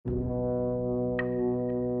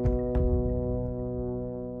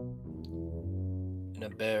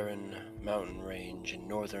barren mountain range in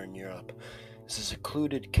northern Europe is a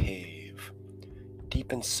secluded cave.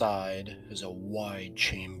 Deep inside is a wide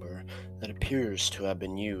chamber that appears to have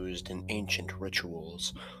been used in ancient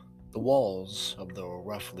rituals. The walls of the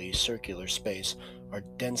roughly circular space are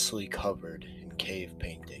densely covered in cave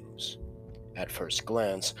paintings. At first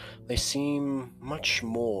glance, they seem much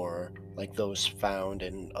more like those found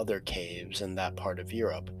in other caves in that part of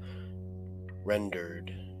Europe,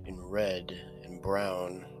 rendered in red and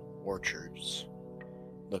brown orchards.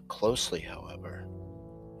 Look closely, however,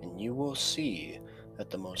 and you will see that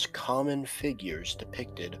the most common figures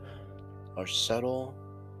depicted are subtle,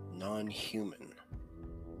 non-human.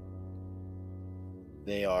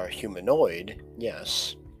 They are humanoid,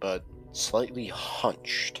 yes, but slightly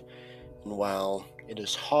hunched, and while it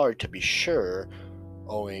is hard to be sure,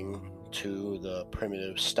 owing to the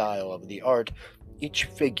primitive style of the art, each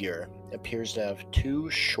figure appears to have two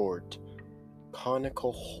short,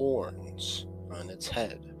 conical horns on its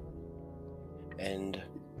head, and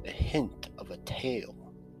a hint of a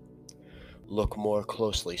tail. Look more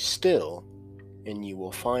closely still, and you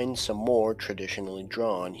will find some more traditionally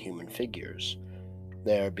drawn human figures.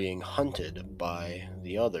 They are being hunted by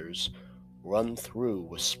the others, run through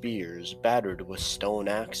with spears, battered with stone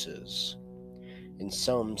axes. In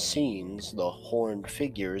some scenes, the horned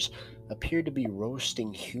figures appear to be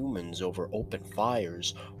roasting humans over open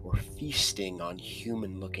fires or feasting on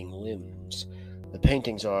human-looking limbs. The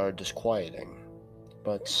paintings are disquieting,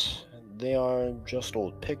 but they are just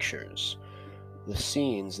old pictures. The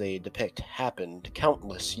scenes they depict happened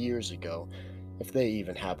countless years ago, if they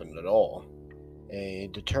even happened at all. A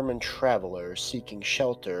determined traveler seeking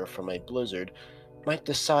shelter from a blizzard might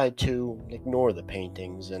decide to ignore the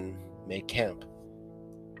paintings and make camp.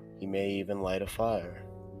 He may even light a fire.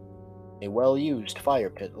 A well-used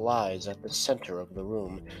fire pit lies at the center of the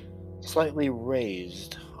room, slightly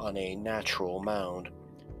raised on a natural mound.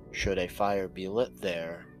 Should a fire be lit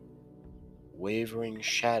there, wavering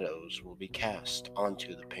shadows will be cast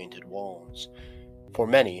onto the painted walls. For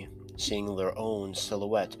many, seeing their own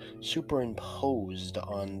silhouette superimposed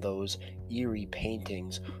on those eerie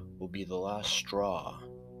paintings will be the last straw,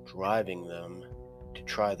 driving them to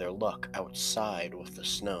try their luck outside with the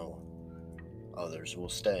snow. Others will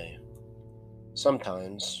stay.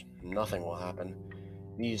 Sometimes nothing will happen.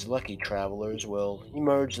 These lucky travelers will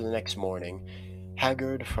emerge the next morning,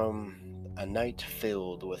 haggard from a night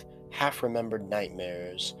filled with half-remembered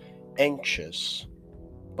nightmares, anxious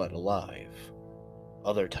but alive.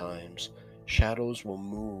 Other times, shadows will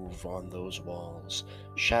move on those walls,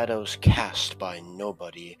 shadows cast by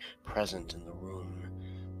nobody present in the room.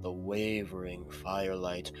 The wavering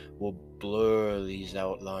firelight will blur these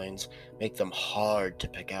outlines, make them hard to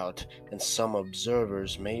pick out, and some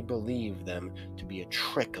observers may believe them to be a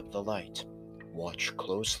trick of the light. Watch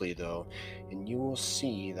closely, though, and you will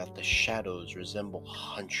see that the shadows resemble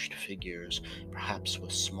hunched figures, perhaps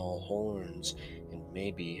with small horns, and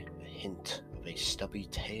maybe a hint of a stubby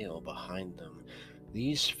tail behind them.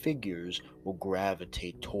 These figures will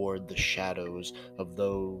gravitate toward the shadows of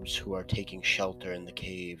those who are taking shelter in the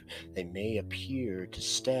cave. They may appear to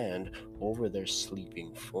stand over their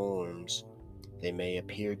sleeping forms. They may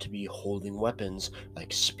appear to be holding weapons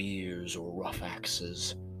like spears or rough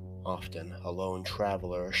axes. Often, a lone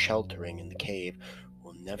traveler sheltering in the cave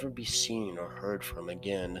will never be seen or heard from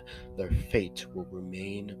again. Their fate will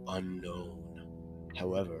remain unknown.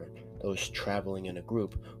 However, those traveling in a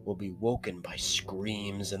group will be woken by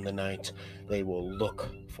screams in the night. They will look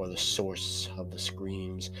for the source of the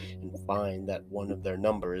screams and find that one of their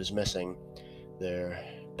number is missing, their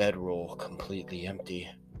bedroll completely empty.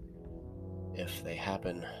 If they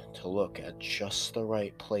happen to look at just the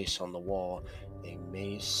right place on the wall, they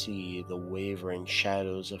may see the wavering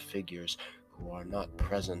shadows of figures who are not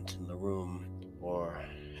present in the room, or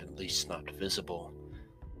at least not visible.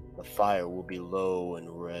 The fire will be low and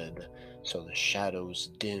red, so the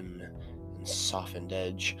shadows dim and softened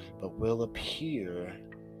edge, but will appear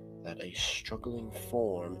that a struggling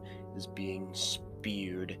form is being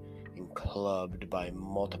speared and clubbed by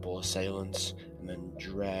multiple assailants and then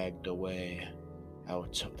dragged away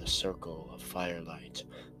out of the circle of firelight.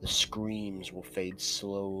 The screams will fade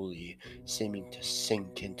slowly, seeming to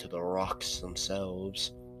sink into the rocks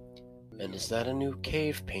themselves. And is that a new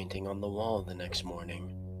cave painting on the wall the next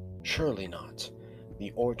morning? Surely not.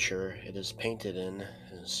 The orchard it is painted in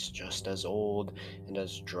is just as old and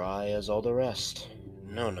as dry as all the rest.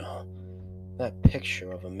 No. That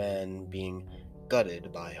picture of a man being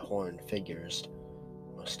gutted by horned figures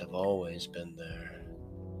must have always been there.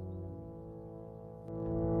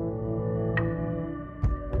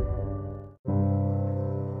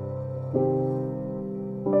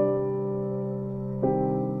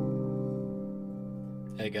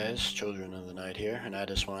 guys, Children of the Night here, and I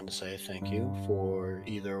just wanted to say thank you for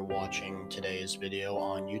either watching today's video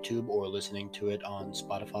on YouTube or listening to it on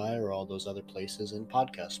Spotify or all those other places in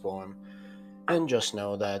podcast form. And just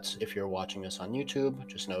know that if you're watching this on YouTube,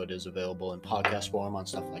 just know it is available in podcast form on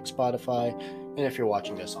stuff like Spotify. And if you're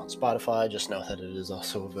watching this on Spotify, just know that it is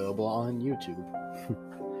also available on YouTube.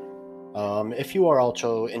 If you are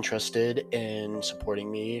also interested in supporting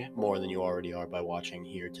me more than you already are by watching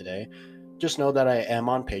here today, just know that I am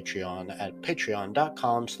on Patreon at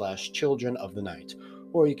patreon.com/Children of the Night,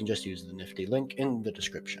 or you can just use the nifty link in the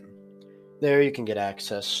description. There you can get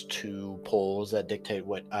access to polls that dictate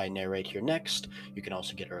what I narrate here next. You can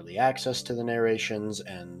also get early access to the narrations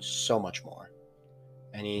and so much more.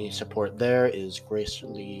 Any support there is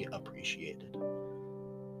gracefully appreciated.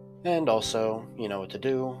 And also, you know what to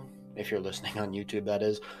do. If you're listening on YouTube, that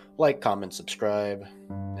is, like, comment, subscribe,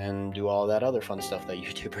 and do all that other fun stuff that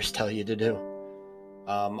YouTubers tell you to do.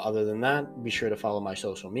 Other than that, be sure to follow my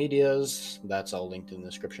social medias. That's all linked in the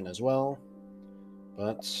description as well.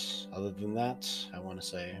 But other than that, I want to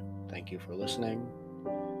say thank you for listening,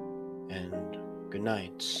 and good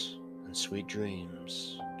night, and sweet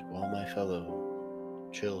dreams to all my fellow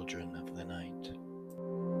children of the night.